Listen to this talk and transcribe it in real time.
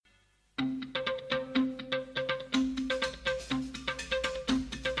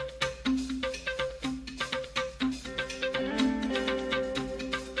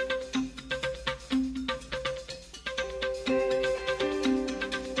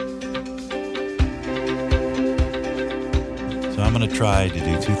I'm going to try to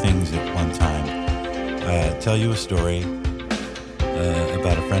do two things at one time. Tell you a story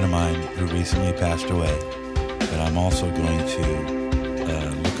about a friend of mine who recently passed away, but I'm also going to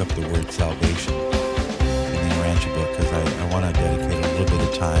look up the word salvation in the Urantia book because I want to dedicate a little bit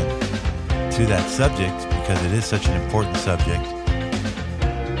of time to that subject because it is such an important subject.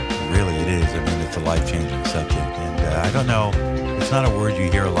 Really, it is. I mean, it's a life-changing subject, and I don't know. It's not a word you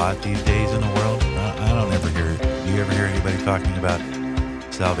hear a lot these days in the world. I don't ever hear it. Do you ever hear anybody talking about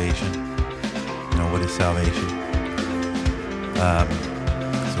salvation? You know, what is salvation?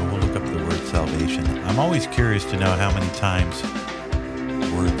 So we'll look up the word salvation. I'm always curious to know how many times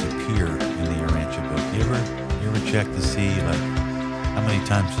words appear in the Urantia book. You ever check to see, like, how many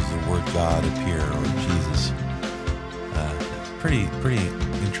times does the word God appear or Jesus? It's pretty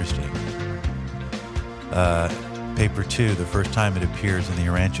interesting. Paper 2, the first time it appears in the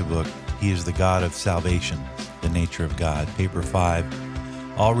Urantia book, he is the God of salvation, the nature of God. Paper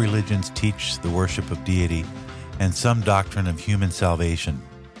 5, all religions teach the worship of deity and some doctrine of human salvation.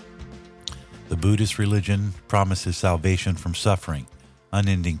 The Buddhist religion promises salvation from suffering,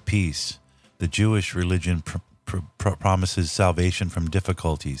 unending peace. The Jewish religion promises salvation from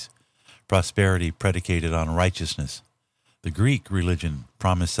difficulties, prosperity predicated on righteousness. The Greek religion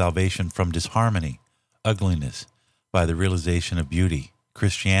promised salvation from disharmony, ugliness, by the realization of beauty.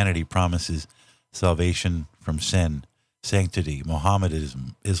 Christianity promises salvation from sin, sanctity.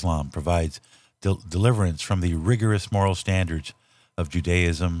 Mohammedanism, Islam provides deliverance from the rigorous moral standards of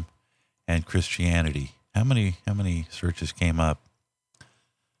Judaism and Christianity. How many searches came up?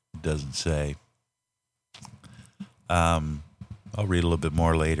 It doesn't say. I'll read a little bit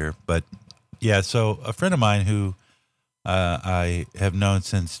more later. But yeah, so a friend of mine who I have known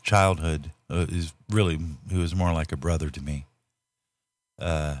since childhood who was more like a brother to me.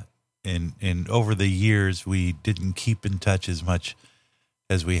 And over the years, we didn't keep in touch as much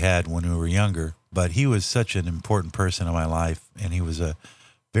as we had when we were younger, but he was such an important person in my life, and he was a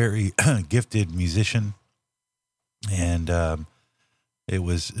very gifted musician, and it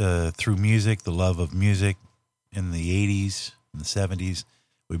was through music, the love of music in the 80s and the 70s.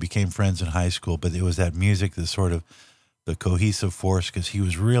 We became friends in high school, but it was that music that sort of the cohesive force because he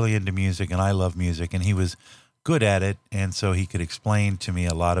was really into music and I love music and he was good at it. And so he could explain to me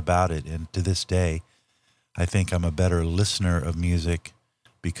a lot about it. And to this day, I think I'm a better listener of music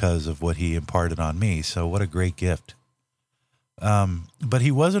because of what he imparted on me. So what a great gift. But he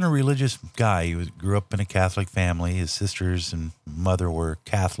wasn't a religious guy. He grew up in a Catholic family. His sisters and mother were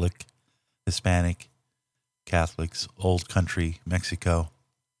Catholic, Hispanic, Catholics, old country, Mexico.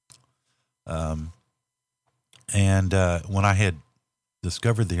 And when I had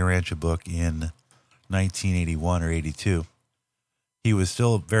discovered the Urantia book in 1981 or 82, he was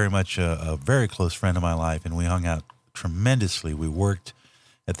still very much a very close friend of my life, and we hung out tremendously. We worked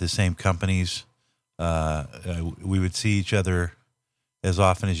at the same companies. We would see each other as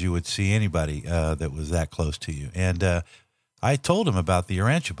often as you would see anybody that was that close to you. And I told him about the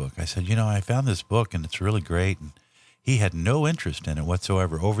Urantia book. I said, I found this book, and it's really great. And he had no interest in it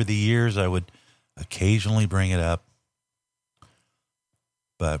whatsoever. Over the years, I would occasionally bring it up,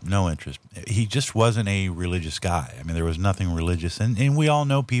 but no interest. He just wasn't a religious guy. I mean, there was nothing religious. And we all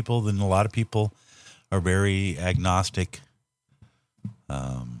know people, and a lot of people are very agnostic.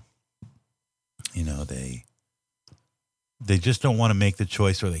 They just don't want to make the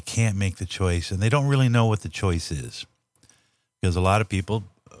choice, or they can't make the choice, and they don't really know what the choice is. Because a lot of people,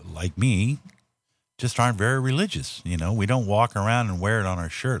 like me, just aren't very religious. We don't walk around and wear it on our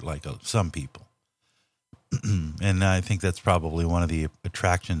shirt like some people. And I think that's probably one of the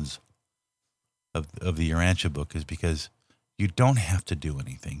attractions of the Urantia book is because you don't have to do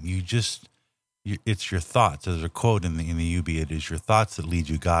anything. It's your thoughts. There's a quote in the UB, it is your thoughts that lead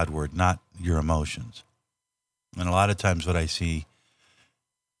you Godward, not your emotions. And a lot of times what I see,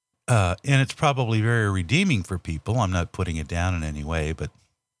 and it's probably very redeeming for people. I'm not putting it down in any way, but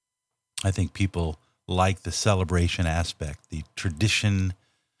I think people like the celebration aspect, the tradition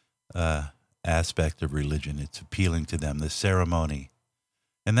aspect of religion. It's appealing to them, the ceremony.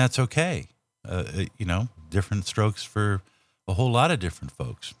 And that's okay. Different strokes for a whole lot of different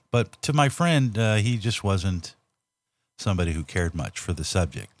folks. But to my friend, he just wasn't somebody who cared much for the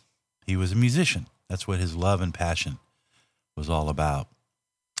subject. He was a musician. That's what his love and passion was all about.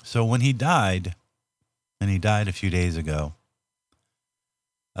 So when he died, and he died a few days ago,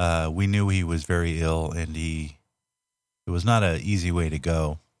 we knew he was very ill, and it was not an easy way to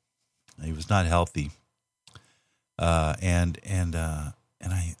go. He was not healthy, and I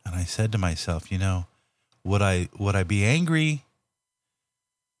said to myself, would I be angry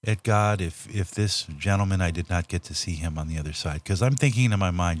at God if this gentleman, I did not get to see him on the other side. Because I'm thinking in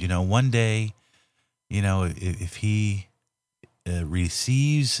my mind, one day, if he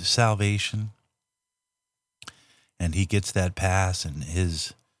receives salvation and he gets that pass, and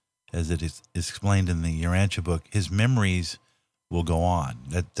as it is explained in the Urantia book, his memories will go on.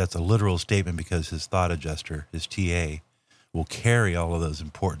 That's a literal statement, because his thought adjuster, his TA, will carry all of those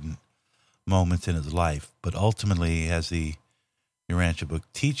important moments in his life. But ultimately, as the Urantia book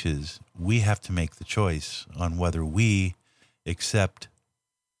teaches, we have to make the choice on whether we accept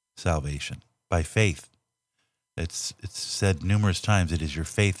salvation by faith. It's said numerous times, it is your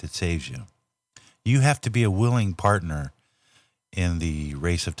faith that saves you. You have to be a willing partner in the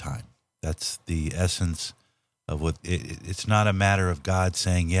race of time. That's the essence of what it's not a matter of God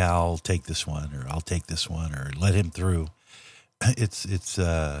saying, yeah, I'll take this one, or I'll take this one, or let him through. It's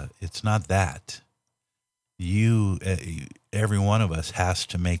not that. Every one of us has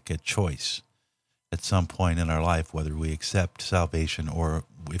to make a choice at some point in our life, whether we accept salvation or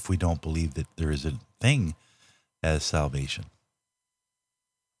if we don't believe that there is a thing as salvation.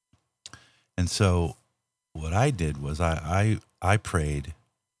 And so what I did was I prayed,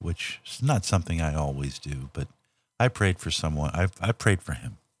 which is not something I always do, but I prayed for someone. I prayed for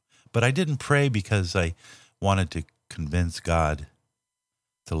him. But I didn't pray because I wanted to convince God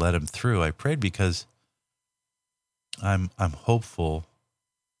to let him through. I prayed because I'm hopeful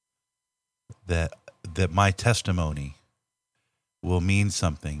that my testimony will mean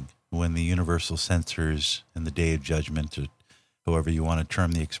something when the universal censors in the day of judgment, or however you want to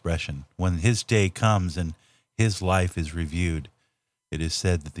term the expression, when his day comes and his life is reviewed, it is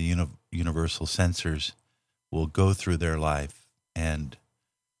said that the universal censors will go through their life and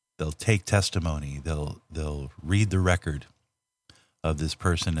they'll take testimony. They'll read the record of this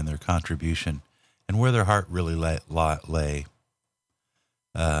person and their contribution and where their heart really lay.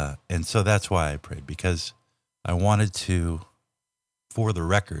 And so that's why I prayed, because I wanted to, for the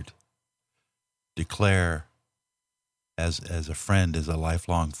record, declare as a friend, as a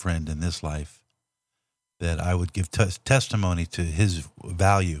lifelong friend in this life, that I would give testimony to his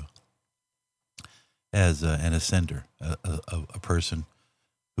value as an ascender, a person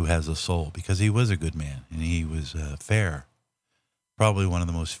who has a soul, because he was a good man and he was fair, probably one of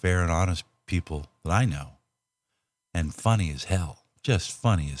the most fair and honest people that I know, and funny as hell, just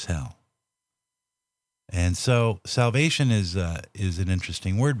funny as hell. And so salvation is an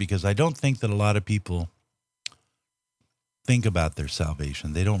interesting word, because I don't think that a lot of people think about their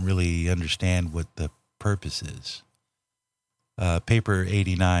salvation. They don't really understand what the purpose is. Paper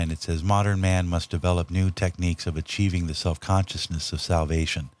 89, it says, modern man must develop new techniques of achieving the self-consciousness of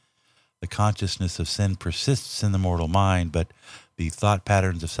salvation. The consciousness of sin persists in the mortal mind, but the thought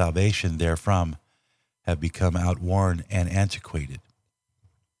patterns of salvation therefrom have become outworn and antiquated.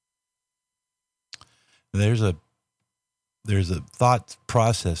 There's a thought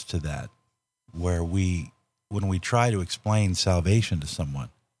process to that, where when we try to explain salvation to someone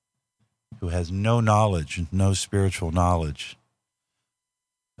who has no knowledge, no spiritual knowledge,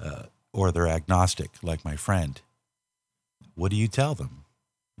 or they're agnostic, like my friend, what do you tell them?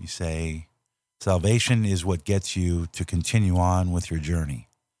 You say, salvation is what gets you to continue on with your journey.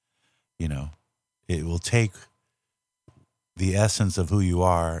 It will take the essence of who you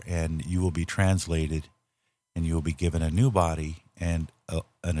are, and you will be translated, and you will be given a new body and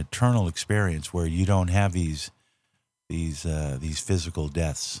an eternal experience where you don't have these physical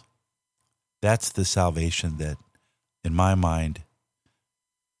deaths. That's the salvation that, in my mind,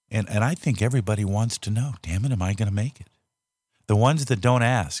 and I think everybody wants to know, damn it, am I going to make it? The ones that don't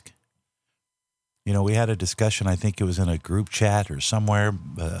ask. We had a discussion, I think it was in a group chat or somewhere,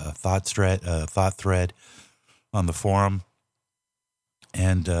 a thought thread on the forum,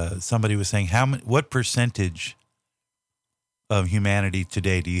 and somebody was saying, what percentage of humanity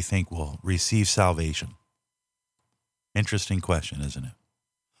today do you think will receive salvation? Interesting question, isn't it?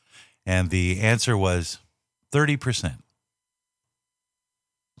 And the answer was 30%.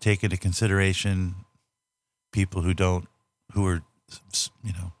 Take into consideration people who are,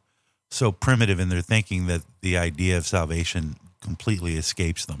 so primitive in their thinking that the idea of salvation completely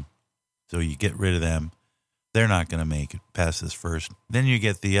escapes them. So you get rid of them. They're not going to make it past this first. Then you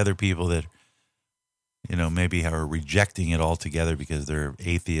get the other people that, maybe are rejecting it altogether because they're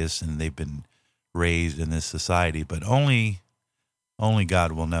atheists and they've been raised in this society. But only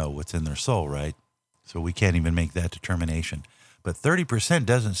God will know what's in their soul, right? So we can't even make that determination. But 30%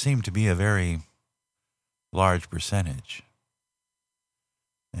 doesn't seem to be a very large percentage.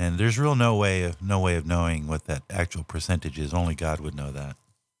 And there's no way of knowing what that actual percentage is. Only God would know that,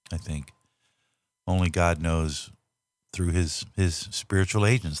 I think. Only God knows through his spiritual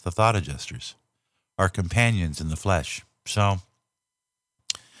agents, the thought adjusters, our companions in the flesh. So,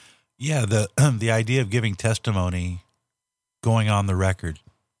 yeah, the idea of giving testimony, going on the record,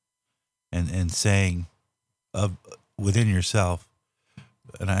 and saying of within yourself,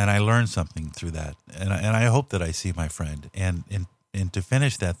 and I learned something through that, and I hope that I see my friend, and to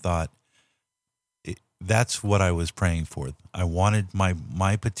finish that thought, that's what I was praying for. I wanted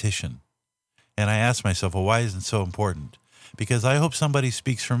my petition, and I asked myself, well, why isn't it so important? Because I hope somebody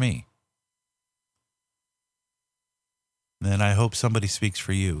speaks for me. And I hope somebody speaks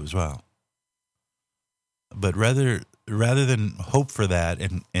for you as well. But rather than hope for that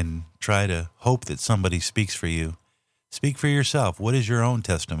and try to hope that somebody speaks for you, speak for yourself. What does your own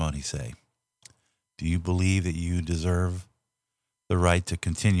testimony say? Do you believe that you deserve the right to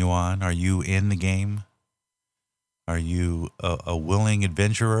continue on? Are you in the game? Are you a willing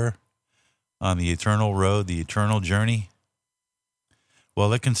adventurer on the eternal road, the eternal journey?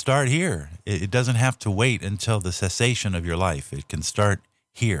 Well, it can start here. It doesn't have to wait until the cessation of your life. It can start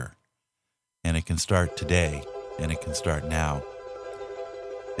here, and it can start today, and it can start now,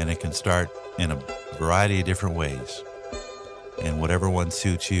 and it can start in a variety of different ways, and whatever one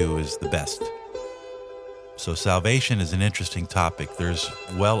suits you is the best. So salvation is an interesting topic. There's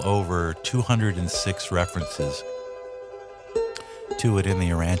well over 206 references to it in the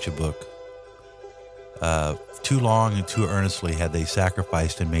Urantia book. Too long and too earnestly had they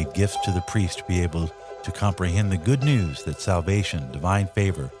sacrificed and made gifts to the priest to be able to comprehend the good news that salvation, divine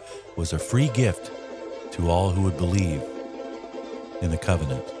favor, was a free gift to all who would believe in the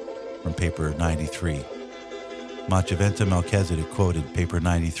covenant, from paper 93. Machiventa Melchizedek quoted paper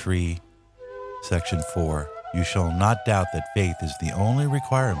 93, section 4, "You shall not doubt that faith is the only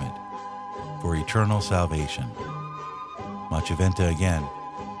requirement for eternal salvation." Machiventa again,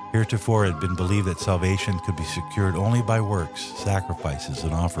 "Heretofore it had been believed that salvation could be secured only by works, sacrifices,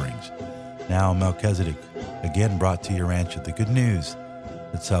 and offerings. Now Melchizedek again brought to Urantia the good news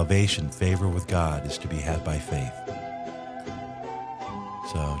that salvation, favor with God, is to be had by faith."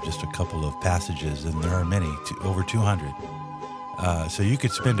 So just a couple of passages, and there are many, over 200. So you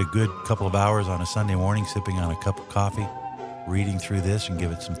could spend a good couple of hours on a Sunday morning sipping on a cup of coffee, reading through this and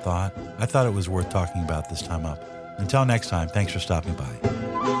give it some thought. I thought it was worth talking about this time up. Until next time, thanks for stopping by.